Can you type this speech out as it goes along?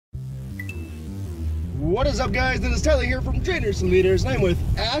What is up, guys? This is Tyler here from Trainers and Leaders, and I'm with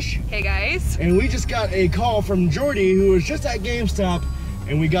Ash. Hey guys. And we just got a call from Jordy, who was just at GameStop,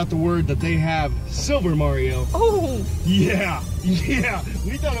 and we got the word that they have Silver Mario. Oh! Yeah.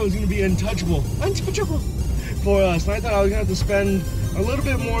 We thought it was going to be untouchable for us, and I thought I was going to have to spend a little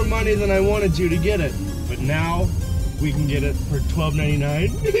bit more money than I wanted to get it. But now, we can get it for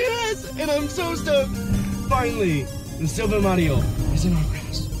 $12.99. Yes! And I'm so stoked! Finally, the Silver Mario is in our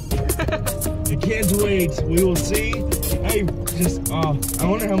grasp. I can't wait. We will see. I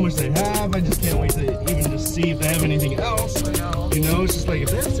wonder how much they have. I just can't wait to even just see if they have anything else. I know. You know, it's just like,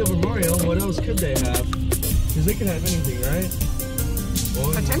 if they have Silver Mario, what else could they have? Because they could have anything, right?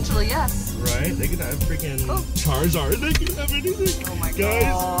 Well, potentially, yes. Right? They could have freaking Charizard. They could have anything. Oh my gosh.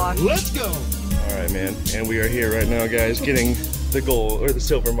 Guys, let's go. All right, man. And we are here right now, guys, getting the gold, or the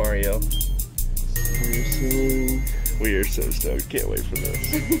Silver Mario. We are so stoked. Can't wait for this.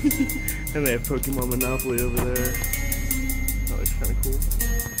 And they have Pokemon Monopoly over there. That looks kind of cool.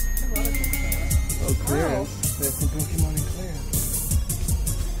 Oh, clearance. They have some Pokemon in clearance.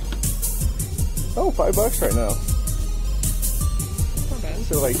 Oh, $5 right now. Not bad.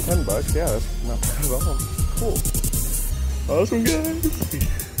 So like $10. Yeah, that's not bad at all. Cool. Awesome, guys.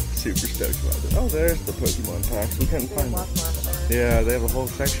 Super stoked about it. Oh, there's the Pokemon packs. We couldn't find them. Yeah, they have a whole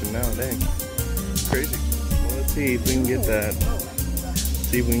section now. Dang. Crazy. Let's see if we can get that.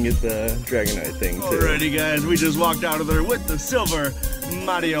 See if we can get the Dragonite thing too. Alrighty, guys, we just walked out of there with the Silver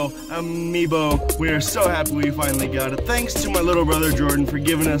Mario Amiibo. We are so happy we finally got it. Thanks to my little brother Jordan for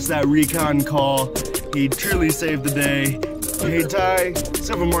giving us that recon call. He truly saved the day. Hey Ty,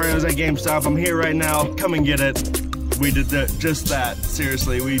 Silver Mario's at GameStop. I'm here right now. Come and get it. We did just that.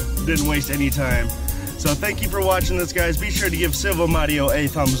 Seriously, we didn't waste any time. So thank you for watching this, guys. Be sure to give Silver Mario a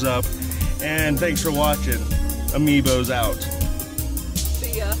thumbs up. And thanks for watching. Amiibo's out.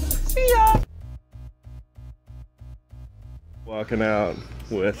 See ya. See ya. Walking out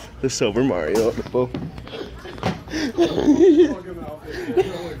with the Silver Mario.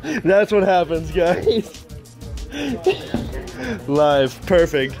 That's what happens, guys. Live.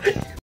 Perfect.